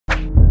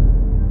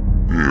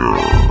Hey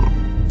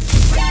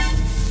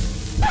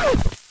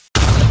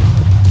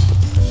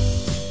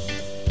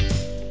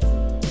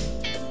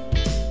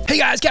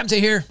guys, Captain Tay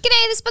here.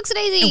 G'day, this is Books of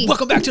Daisy. And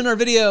welcome back to another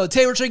video.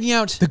 Today we're checking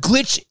out The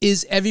Glitch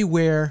is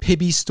Everywhere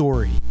Pibby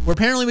story, where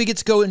apparently we get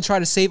to go and try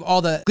to save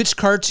all the glitch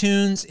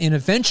cartoons and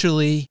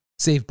eventually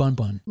save Bun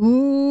Bun.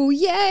 Ooh,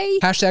 yay.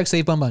 Hashtag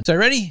save Bun Bun. So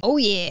ready? Oh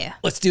yeah.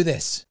 Let's do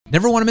this.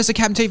 Never want to miss a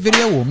Captain Tay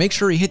video? Well, make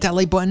sure you hit that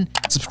like button,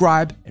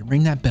 subscribe, and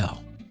ring that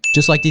bell.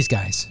 Just like these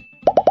guys.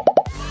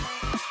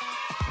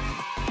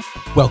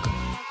 Welcome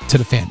to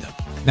the fandom.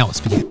 Now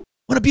let's begin.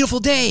 What a beautiful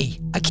day.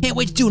 I can't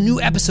wait to do a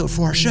new episode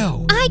for our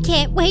show. I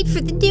can't wait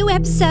for the new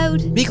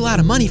episode. Make a lot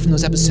of money from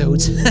those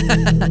episodes.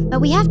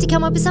 But we have to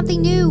come up with something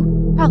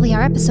new. Probably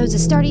our episodes are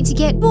starting to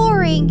get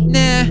boring.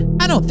 Nah,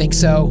 I don't think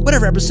so.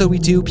 Whatever episode we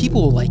do,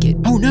 people will like it.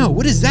 Oh no,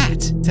 what is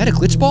that? Is that a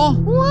glitch ball?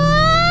 What?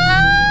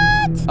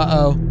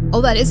 Uh-oh.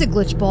 Oh, that is a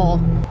glitch ball.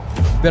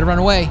 Better run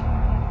away.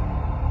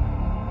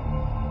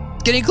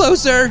 It's getting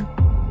closer.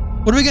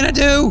 What are we gonna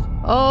do?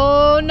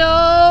 Oh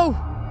no.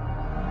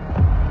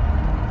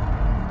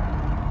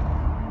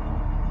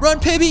 Run,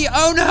 Pibby!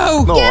 Oh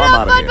no! Get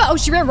up, Bun Bun. Oh,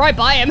 she ran right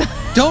by him.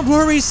 Don't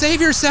worry, save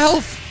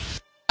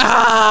yourself!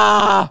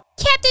 Ah!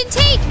 Captain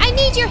Tate, I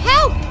need your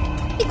help.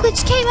 The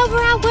glitch came over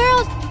our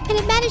world, and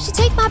it managed to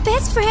take my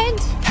best friend.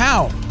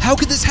 How? How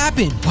could this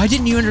happen? Why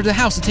didn't you enter the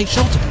house to take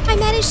shelter? I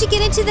managed to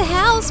get into the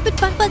house, but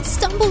Bun Bun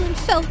stumbled and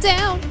fell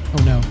down.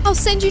 Oh no. I'll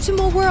send you to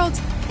more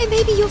worlds, and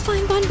maybe you'll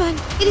find Bun Bun.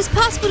 It is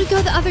possible to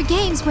go to other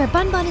games where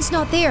Bun Bun is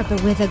not there,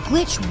 but where the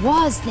glitch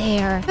was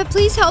there. But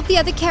please help the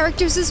other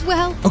characters as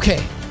well.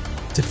 Okay.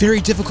 It's a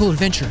very difficult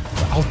adventure,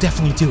 but I'll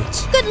definitely do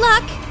it. Good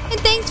luck, and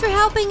thanks for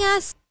helping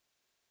us.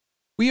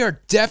 We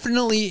are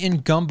definitely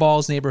in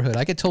Gumball's neighborhood.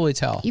 I could totally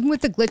tell. Even with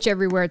the glitch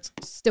everywhere, it's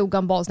still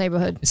Gumball's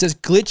neighborhood. It says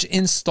glitch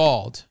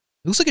installed.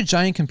 It looks like a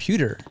giant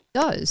computer. It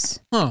does.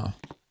 Huh.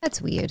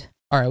 That's weird.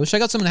 All right, let's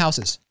check out some of the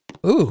houses.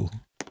 Ooh.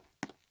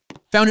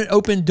 Found an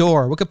open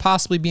door. What could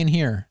possibly be in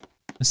here?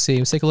 Let's see.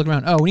 Let's take a look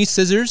around. Oh, we need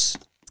scissors.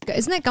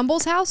 Isn't that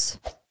Gumball's house?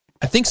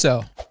 I think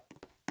so.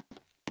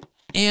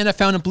 And I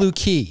found a blue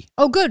key.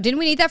 Oh, good. Didn't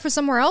we need that for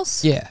somewhere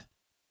else? Yeah.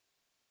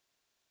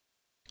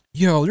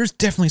 Yo, there's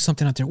definitely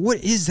something out there. What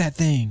is that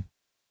thing?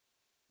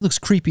 Looks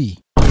creepy.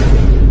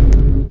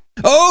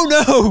 Oh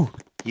no!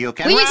 We need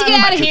to get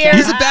out of here.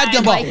 He's a bad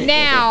Gumball. Like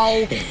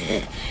now.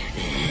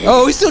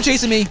 Oh, he's still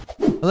chasing me.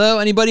 Hello,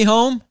 anybody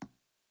home?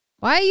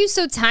 Why are you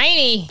so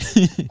tiny?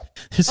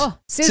 Oh,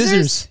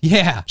 scissors?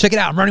 Yeah, check it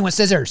out. I'm running with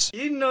scissors.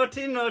 You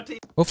naughty, naughty.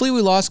 Hopefully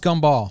we lost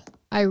Gumball.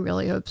 I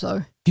really hope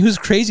so. He was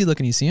crazy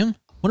looking. You see him?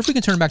 What if we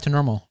can turn him back to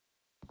normal?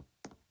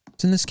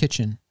 It's in this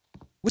kitchen.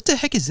 What the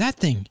heck is that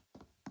thing?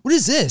 What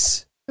is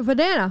this? A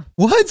banana.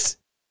 What?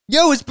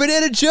 Yo, it's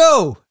Banana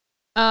Joe.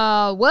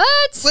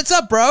 What? What's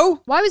up,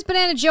 bro? Why was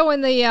Banana Joe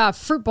in the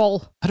fruit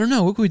bowl? I don't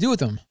know. What can we do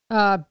with him?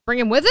 Bring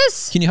him with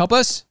us? Can you help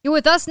us? You're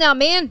with us now,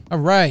 man. All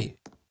right.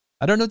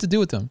 I don't know what to do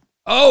with them.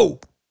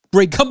 Oh,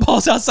 great.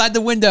 Gumball's outside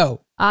the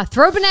window.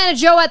 Throw Banana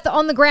Joe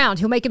on the ground.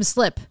 He'll make him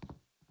slip.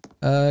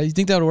 You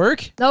think that would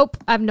work? Nope.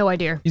 I have no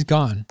idea. He's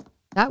gone.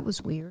 That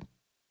was weird.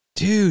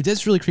 Dude,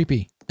 that's really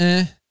creepy.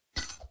 Keep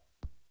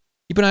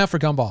an eye out for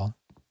Gumball.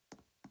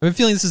 I have a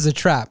feeling this is a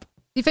trap.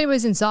 See if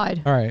anybody's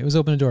inside. All right, let's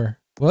open the door.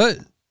 What?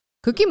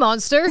 Cookie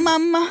Monster.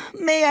 Mama,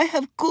 may I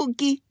have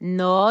cookie?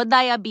 No,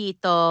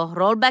 Diabito.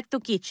 Roll back to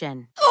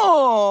kitchen.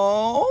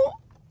 Oh.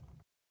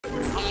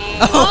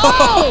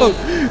 Oh!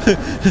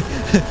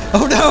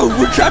 Oh no,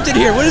 we're trapped in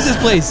here. What is this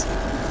place?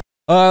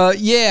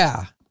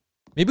 Yeah.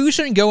 Maybe we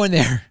shouldn't go in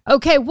there.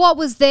 Okay, what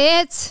was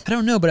that? I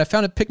don't know, but I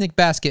found a picnic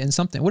basket and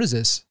something. What is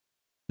this?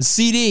 A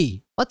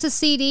CD. What's a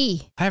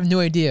CD? I have no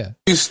idea.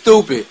 You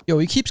stupid. Yo,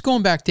 he keeps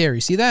going back there.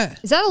 You see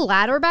that? Is that a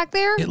ladder back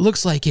there? It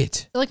looks like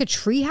it. Like a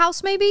tree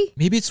house, maybe?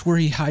 Maybe it's where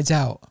he hides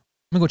out. I'm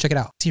gonna go check it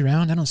out. Is he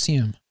around? I don't see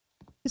him.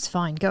 It's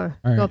fine. Go. All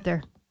Go right. up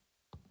there.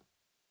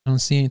 I don't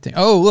see anything.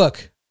 Oh,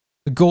 look.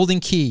 The golden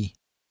key.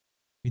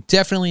 We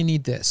definitely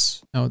need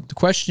this. Now, the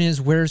question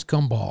is, where's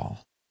Gumball?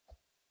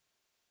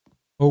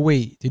 Oh,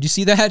 wait. Did you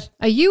see that?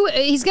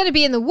 He's gonna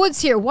be in the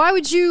woods here. Why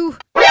would you?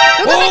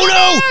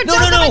 Oh, no! Don't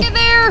go back in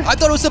there! I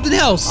thought it was something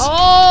else.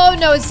 Oh,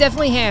 no, it's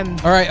definitely him.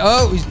 All right.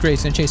 Oh, he's great.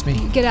 He's gonna chase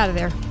me. Get out of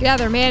there. Get out of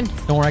there, man.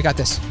 Don't worry. I got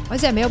this. Why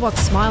is that mailbox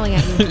smiling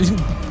at you?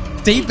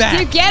 Stay back.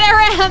 Dude, get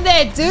around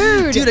there,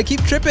 dude. Dude, I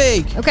keep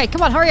tripping. Okay,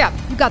 come on, hurry up.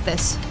 You got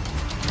this.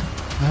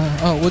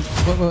 What?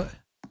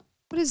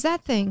 What is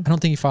that thing? I don't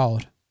think he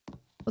followed.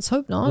 Let's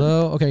hope not.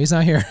 Hello? Okay, he's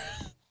not here.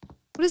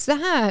 What is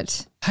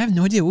that? I have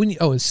no idea. We need,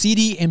 a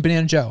CD and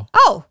Banana Joe.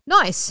 Oh,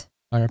 nice.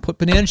 All right, put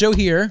Banana Joe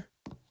here.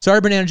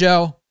 Sorry, Banana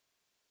Joe.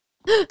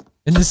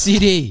 In the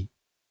CD.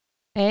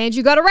 And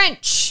you got a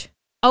wrench.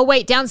 Oh,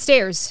 wait,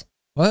 downstairs.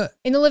 What?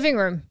 In the living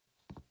room.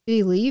 Did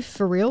he leave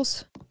for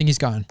reals? I think he's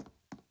gone.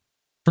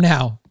 For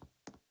now.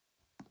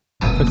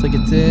 Quickly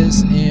get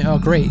this. And, oh,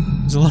 great.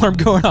 There's an alarm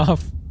going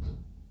off.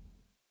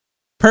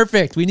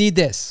 Perfect. We need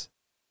this.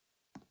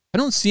 I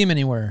don't see him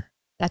anywhere.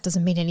 That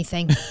doesn't mean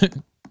anything. He's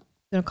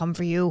gonna come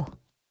for you.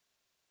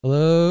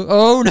 Hello?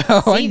 Oh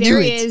no, I See, knew there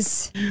it. he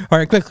is. All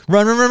right, quick.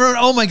 Run.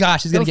 Oh my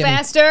gosh, he's Go gonna get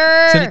faster.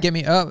 me. He's gonna get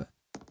me up.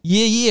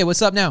 Yeah,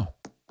 what's up now?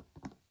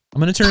 I'm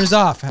gonna turn this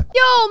off. Yo,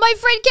 my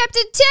friend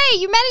Captain Tay,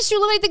 you managed to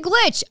eliminate the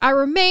glitch. I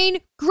remain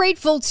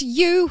grateful to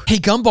you. Hey,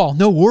 Gumball,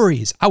 no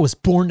worries. I was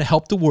born to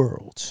help the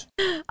world.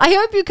 I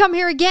hope you come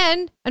here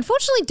again.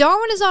 Unfortunately,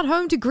 Darwin is not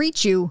home to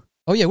greet you.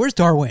 Oh yeah, where's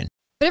Darwin?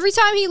 But every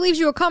time he leaves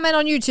you a comment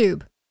on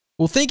YouTube.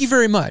 Well, thank you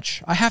very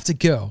much. I have to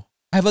go.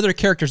 I have other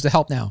characters to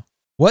help now.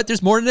 What?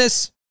 There's more to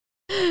this?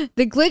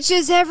 The glitch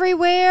is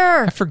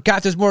everywhere. I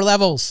forgot there's more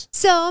levels.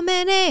 So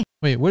many.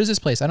 Wait, what is this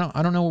place? I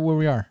don't know where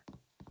we are.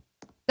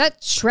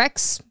 That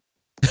Shrek's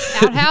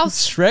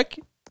outhouse. Shrek?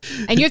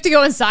 And you have to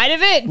go inside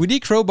of it? We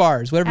need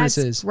crowbars, whatever That's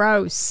this is.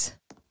 gross.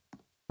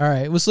 All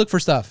right, let's look for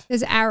stuff.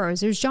 There's arrows.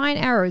 There's giant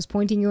arrows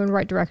pointing you in the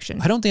right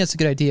direction. I don't think that's a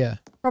good idea.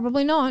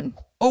 Probably not.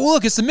 Oh,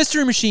 look, it's the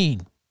mystery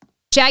machine.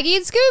 Shaggy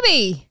and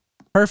Scooby.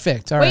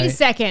 Perfect. All right. Wait a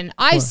second.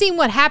 I've seen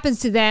what happens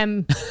to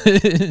them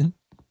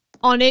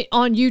on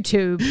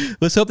YouTube.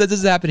 Let's hope that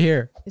doesn't happen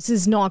here. This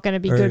is not going to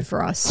be All good right.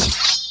 for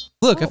us.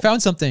 Look, I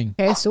found something.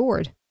 Okay, a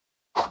sword.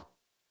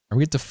 Or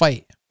we have to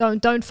fight.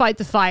 Don't fight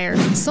the fire.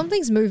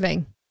 Something's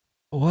moving.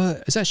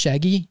 What? Is that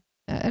Shaggy?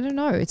 I don't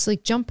know. It's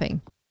like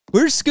jumping.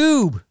 Where's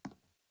Scoob?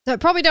 So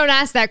probably don't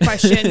ask that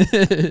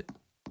question.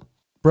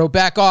 Bro,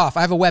 back off.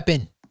 I have a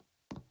weapon.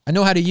 I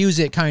know how to use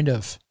it, kind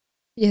of.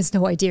 He has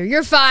no idea.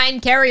 You're fine.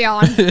 Carry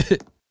on.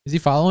 Is he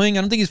following?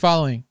 I don't think he's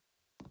following.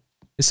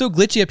 It's so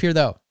glitchy up here,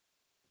 though.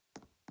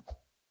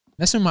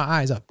 Messing my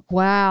eyes up.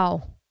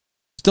 Wow.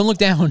 Just don't look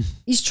down.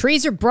 These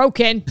trees are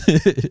broken.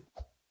 I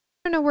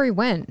don't know where he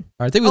went. All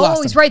right, I think we lost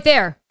him. He's right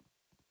there.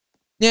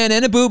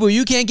 Nana boo-boo,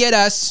 you can't get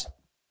us.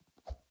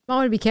 I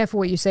want to be careful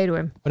what you say to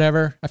him.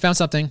 Whatever. I found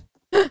something.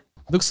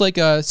 Looks like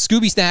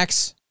Scooby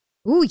snacks.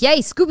 Ooh, yay,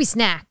 Scooby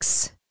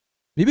snacks.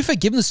 Maybe if I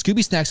give him the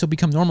Scooby snacks, he'll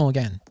become normal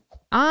again.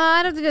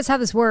 I don't think that's how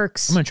this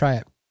works. I'm gonna try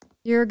it.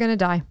 You're gonna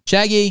die.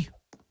 Shaggy,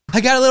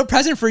 I got a little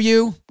present for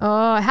you. How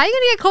are you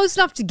gonna get close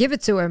enough to give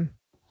it to him?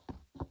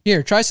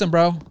 Here, try some,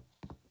 bro.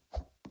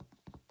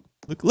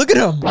 Look at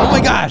him. Oh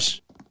my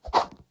gosh.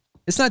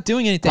 It's not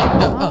doing anything.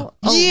 Oh.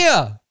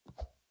 Yeah.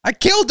 I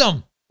killed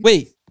him.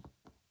 Wait.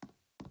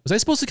 Was I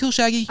supposed to kill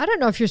Shaggy? I don't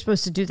know if you're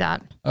supposed to do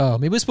that. Oh,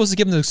 maybe we're supposed to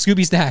give him the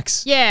Scooby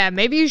snacks. Yeah,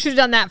 maybe you should have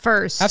done that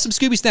first. Have some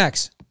Scooby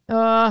snacks.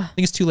 I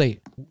think it's too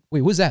late.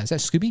 Wait, what is that? Is that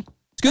Scooby?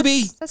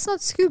 Scooby! That's not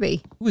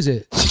Scooby. Who is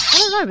it? I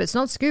don't know, but it's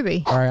not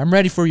Scooby. All right, I'm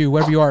ready for you,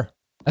 wherever you are.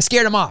 I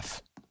scared him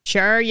off.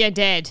 Sure you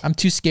did. I'm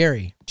too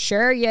scary.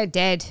 Sure you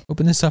did.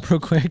 Open this up real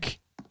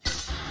quick.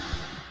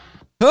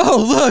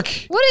 Oh, look!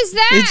 What is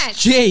that?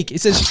 It's Jake.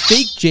 It says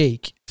fake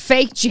Jake.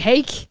 Fake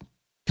Jake?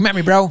 Come at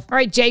me, bro. All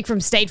right, Jake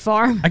from State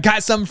Farm. I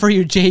got something for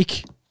you,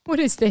 Jake. What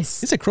is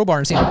this? It's a crowbar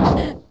in his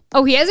hand.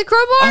 Oh, he has a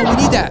crowbar? Oh,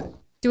 we need that.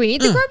 Do we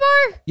need the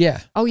crowbar?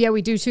 Yeah. Oh, yeah,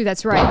 we do too.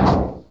 That's right.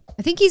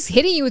 I think he's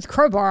hitting you with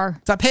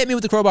crowbar. Stop hitting me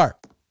with the crowbar.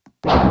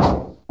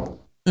 All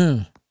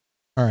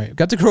right,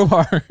 got the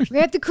crowbar. We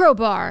have the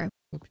crowbar.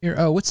 Up here.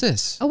 Oh, what's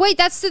this? Oh, wait,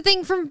 that's the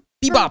thing from...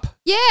 Bebop.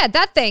 Yeah,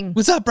 that thing.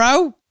 What's up,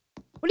 bro?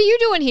 What are you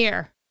doing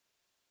here?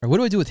 All right, what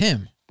do I do with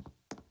him?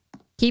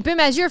 Keep him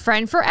as your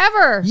friend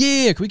forever.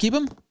 Yeah, can we keep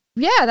him?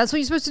 Yeah, that's what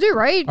you're supposed to do,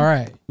 right? All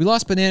right, we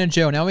lost Banana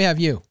Joe. Now we have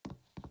you.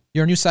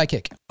 You're a new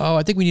sidekick. Oh,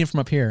 I think we need him from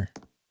up here.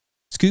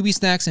 Scooby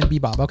Snacks and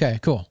Bebop. Okay,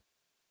 cool.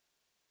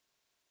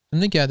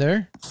 Them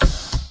together.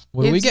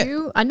 What do we Gives get?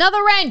 you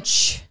another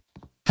wrench.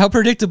 How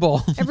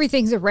predictable.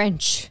 Everything's a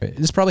wrench.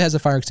 This probably has a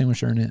fire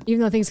extinguisher in it.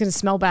 Even though things gonna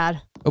smell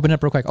bad. Open it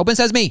up real quick. Open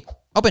Sesame.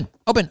 Open.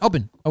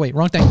 Oh, wait,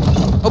 wrong thing.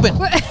 Open.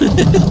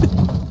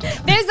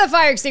 There's the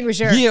fire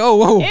extinguisher. Yeah, oh,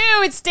 whoa.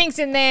 Ew, it stinks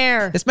in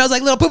there. It smells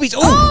like little poopies.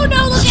 Oh,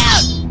 no, look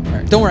out. All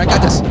right, don't worry, I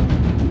got this.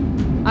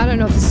 I don't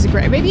know if this is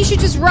great. Maybe you should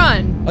just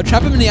run. I'll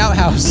trap him in the He's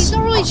outhouse.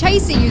 not really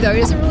chasing you, though.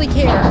 He doesn't really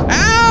care.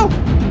 Ow!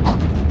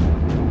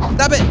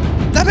 Stop it!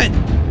 Stop it!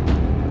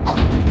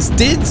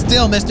 Stand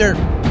still, mister.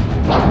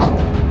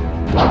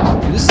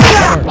 This is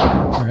hard.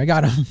 All right, I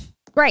got him.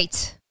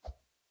 Great.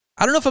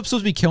 I don't know if I'm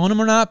supposed to be killing him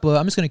or not, but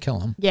I'm just going to kill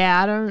him.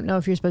 Yeah, I don't know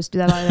if you're supposed to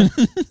do that either.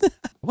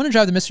 I want to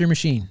drive the mystery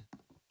machine.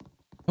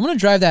 I want to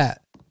drive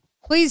that.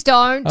 Please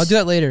don't. I'll do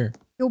that later.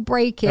 You'll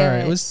break it. All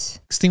right, let's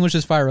extinguish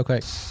this fire real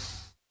quick.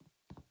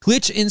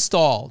 Glitch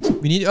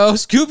installed. We need... Oh,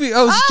 Scooby.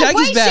 Oh, Shaggy's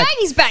wait, back.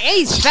 Shaggy's back. Hey,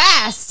 he's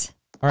fast.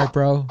 All right,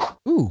 bro.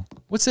 Ooh,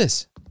 what's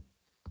this?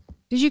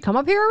 Did you come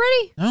up here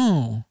already?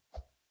 Oh.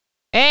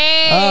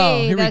 Hey,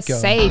 Oh, here we that's go.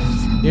 safe.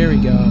 Here we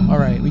go. All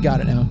right, we got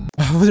it now.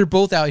 Oh, they're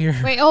both out here.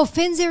 Wait, oh,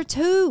 Finn's there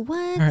too. What?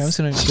 All right, I'm just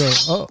going to go...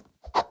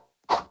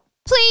 Oh.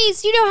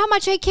 Please, you know how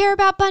much I care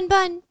about Bun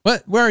Bun.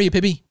 What? Where are you,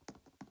 Pibby?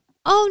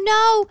 Oh,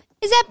 no.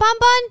 Is that Bun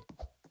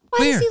Bun? Why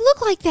Where? does he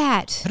look like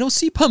that? I don't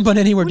see Pun Bun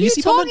anywhere. What Do are you you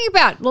see Pun Bun? talking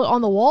about? Look,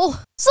 on the wall?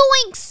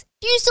 Zoinks!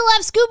 Do you still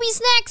have Scooby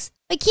snacks?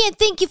 I can't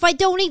think if I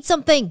don't eat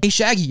something. Hey,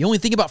 Shaggy, you only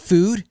think about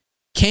food?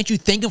 Can't you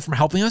thank him for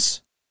helping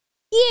us?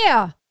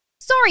 Yeah.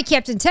 Sorry,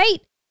 Captain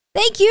Tate.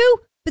 Thank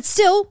you. But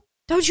still,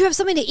 don't you have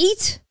something to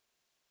eat?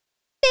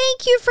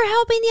 Thank you for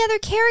helping the other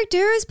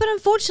characters, but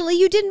unfortunately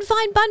you didn't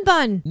find Bun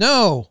Bun.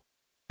 No,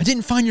 I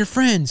didn't find your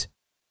friend.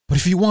 But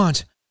if you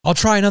want, I'll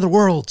try in other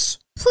worlds.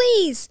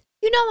 Please.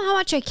 You know how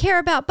much I care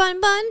about Bun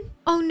Bun.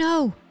 Oh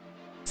no.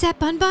 Is that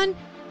Bun Bun?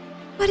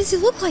 Why does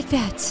it look like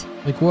that?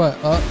 Like what?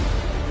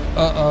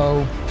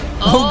 Uh-oh.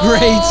 Oh,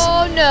 great.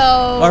 Oh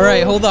no. All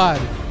right, hold on.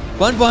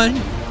 Bun Bun.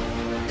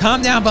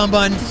 Calm down, Bun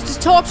Bun.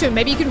 Just talk to him.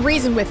 Maybe you can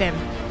reason with him.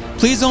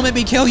 Please don't make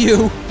me kill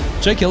you.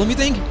 Should I kill him, you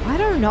think? I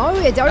don't know.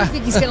 I don't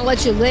think he's gonna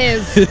let you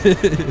live.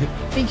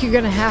 I think you're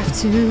gonna have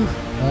to.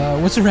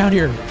 What's around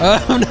here?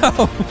 Oh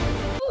no.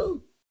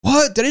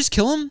 What? Did I just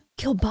kill him?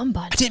 Kill Bun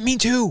Bun. I didn't mean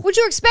to. What'd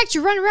you expect?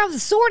 You're running around with a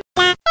sword?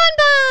 Bun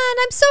Bun,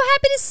 I'm so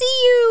happy to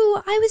see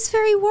you. I was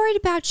very worried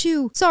about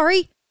you.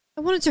 Sorry.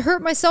 I wanted to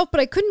hurt myself, but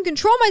I couldn't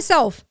control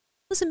myself.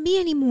 It wasn't me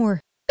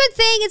anymore. Good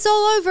thing it's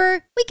all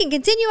over. We can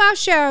continue our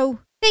show.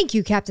 Thank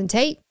you, Captain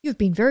Tate. You've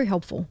been very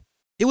helpful.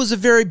 It was a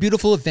very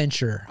beautiful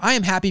adventure. I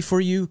am happy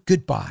for you.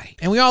 Goodbye.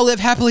 And we all live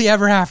happily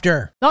ever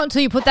after. Not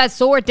until you put that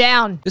sword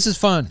down. This is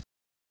fun.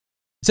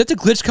 Is that the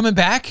glitch coming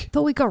back?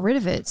 Thought we got rid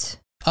of it.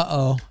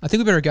 Uh-oh. I think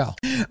we better go.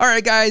 All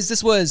right, guys.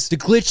 This was The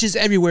Glitches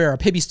Everywhere, a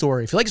Pibby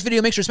story. If you like this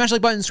video, make sure to smash the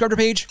like button, subscribe to our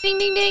page. Ding,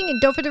 ding, ding.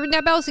 And don't forget to ring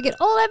that bell to get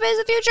all episodes in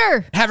the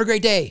future. Have a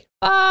great day.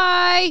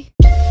 Bye.